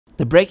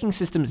The braking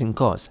systems in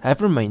cars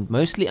have remained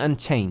mostly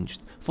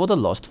unchanged for the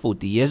last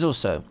 40 years or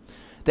so.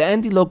 The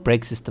anti-lock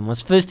brake system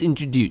was first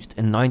introduced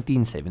in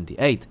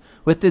 1978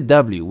 with the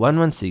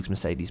W116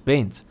 Mercedes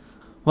Benz.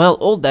 Well,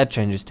 all that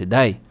changes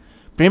today.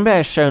 Brembo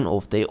has shown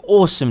off their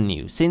awesome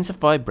new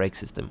Sensify brake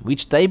system,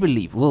 which they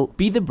believe will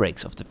be the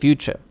brakes of the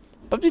future.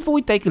 But before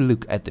we take a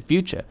look at the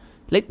future,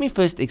 let me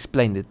first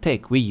explain the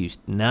tech we use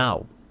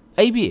now.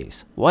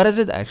 ABS, what does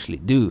it actually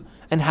do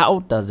and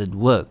how does it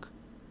work?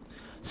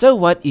 So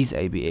what is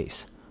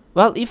ABS?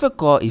 Well, if a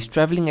car is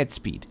traveling at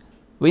speed,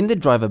 when the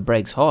driver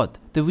brakes hard,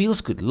 the wheels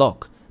could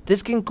lock.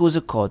 This can cause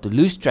a car to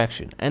lose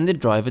traction and the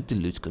driver to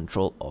lose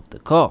control of the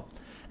car.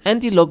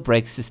 Anti-lock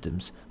brake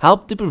systems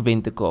help to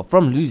prevent the car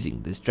from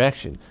losing this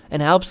traction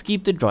and helps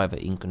keep the driver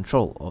in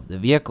control of the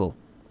vehicle.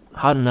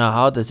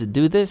 How does it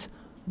do this?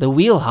 The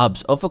wheel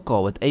hubs of a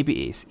car with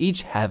ABS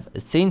each have a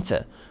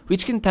sensor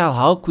which can tell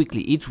how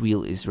quickly each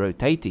wheel is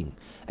rotating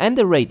and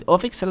the rate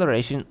of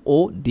acceleration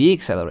or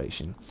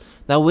deceleration.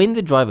 Now when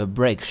the driver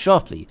brakes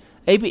sharply,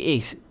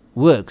 ABS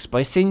works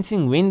by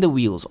sensing when the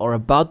wheels are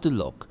about to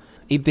lock.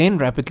 It then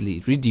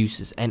rapidly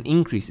reduces and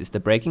increases the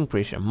braking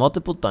pressure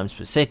multiple times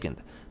per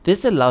second.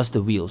 This allows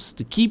the wheels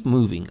to keep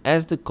moving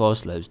as the car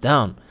slows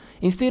down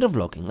instead of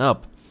locking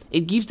up.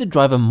 It gives the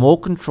driver more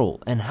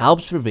control and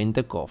helps prevent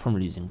the car from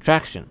losing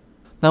traction.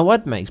 Now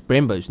what makes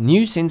Brembo's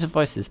new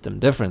Sensify system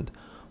different?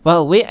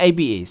 Well, where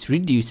ABS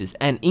reduces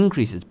and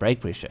increases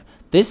brake pressure,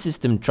 this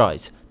system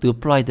tries to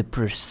apply the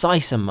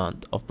precise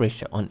amount of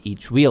pressure on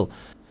each wheel.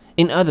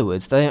 In other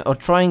words, they are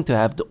trying to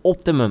have the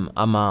optimum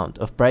amount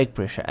of brake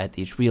pressure at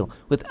each wheel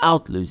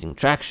without losing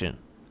traction.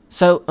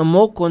 So a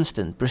more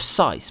constant,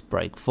 precise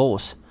brake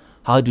force.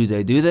 How do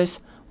they do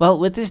this? Well,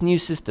 with this new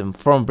system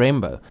from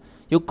Brembo,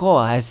 your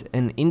car has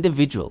an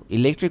individual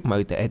electric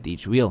motor at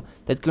each wheel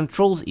that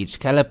controls each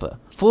caliper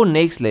for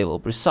next level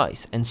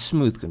precise and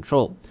smooth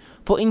control.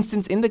 For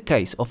instance, in the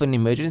case of an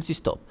emergency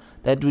stop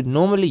that would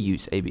normally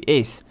use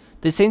ABS,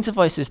 the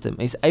Sensify system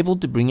is able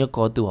to bring your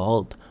car to a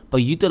halt by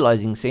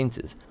utilizing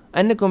sensors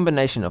and a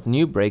combination of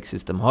new brake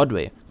system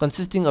hardware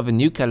consisting of a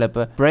new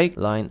caliper, brake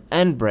line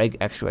and brake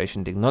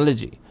actuation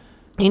technology.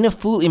 In a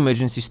full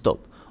emergency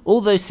stop, all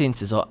those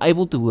sensors are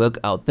able to work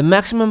out the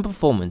maximum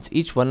performance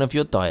each one of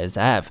your tires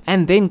have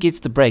and then gets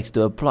the brakes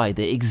to apply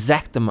the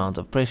exact amount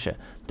of pressure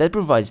that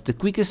provides the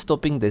quickest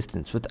stopping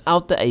distance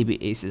without the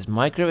ABS's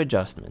micro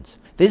adjustments.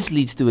 This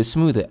leads to a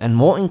smoother and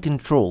more in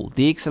control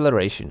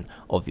deceleration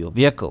of your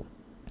vehicle.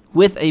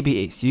 With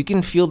ABS, you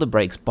can feel the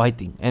brakes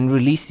biting and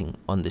releasing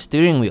on the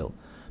steering wheel,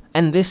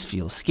 and this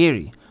feels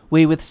scary,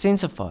 where with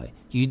Sensify,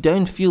 you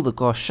don't feel the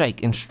car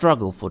shake and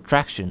struggle for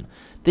traction.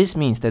 This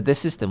means that the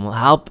system will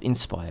help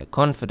inspire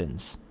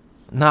confidence.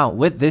 Now,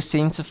 with this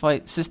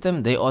Sensify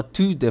system, there are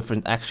two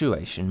different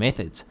actuation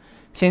methods.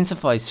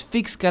 Sensify's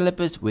fixed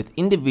calipers with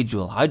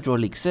individual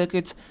hydraulic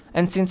circuits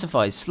and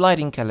Sensify's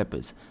sliding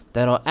calipers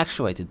that are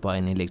actuated by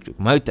an electric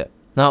motor.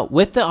 Now,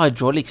 with the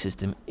hydraulic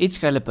system,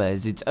 each caliper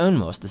has its own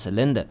master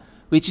cylinder,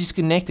 which is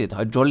connected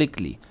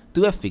hydraulically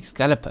to a fixed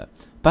caliper,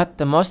 but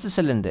the master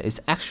cylinder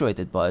is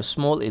actuated by a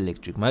small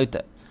electric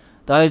motor.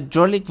 The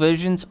hydraulic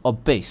versions are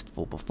best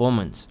for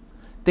performance.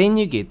 Then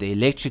you get the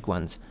electric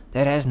ones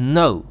that has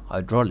no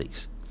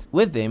hydraulics.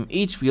 With them,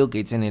 each wheel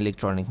gets an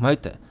electronic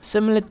motor,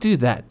 similar to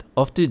that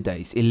of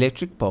today's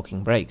electric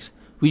parking brakes,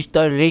 which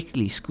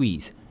directly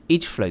squeeze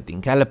each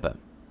floating caliper.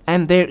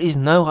 And there is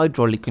no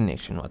hydraulic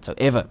connection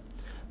whatsoever.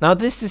 Now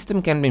this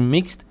system can be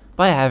mixed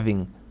by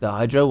having the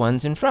hydro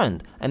ones in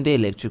front and the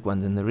electric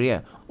ones in the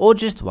rear, or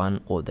just one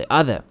or the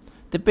other,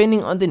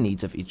 depending on the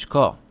needs of each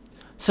car.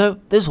 So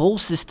this whole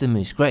system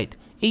is great.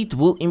 It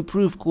will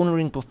improve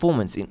cornering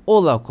performance in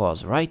all our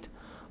cars, right?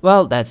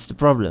 Well, that's the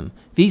problem.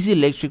 These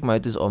electric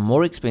motors are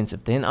more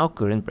expensive than our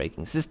current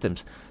braking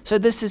systems, so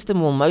this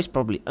system will most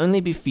probably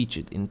only be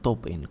featured in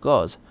top-end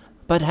cars.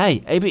 But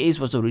hey, ABS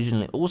was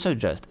originally also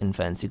just in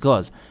fancy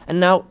cars, and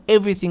now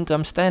everything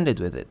comes standard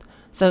with it.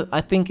 So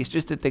I think it's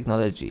just a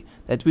technology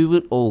that we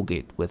will all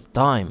get with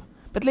time.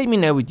 But let me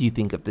know what you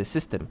think of this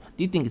system.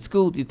 Do you think it's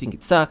cool? Do you think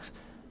it sucks?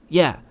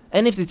 Yeah,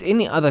 and if there's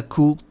any other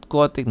cool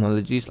car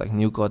technologies, like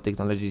new car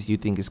technologies you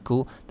think is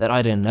cool that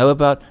I don't know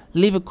about,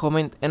 leave a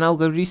comment and I'll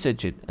go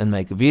research it and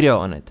make a video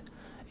on it.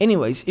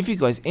 Anyways, if you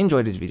guys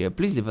enjoyed this video,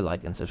 please leave a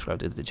like and subscribe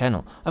to the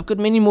channel. I've got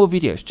many more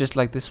videos just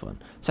like this one.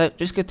 So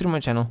just go through my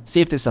channel,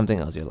 see if there's something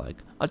else you like.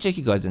 I'll check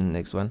you guys in the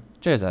next one.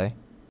 Cheers, eh?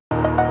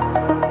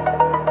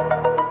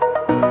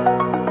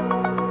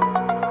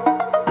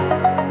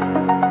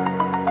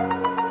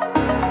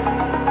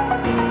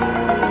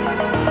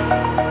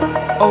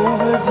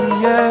 Over the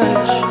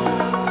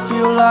edge,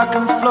 feel like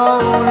I'm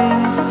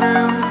floating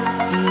through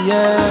the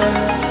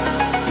air.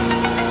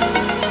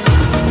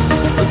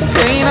 The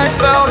pain I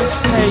felt is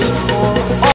paid for.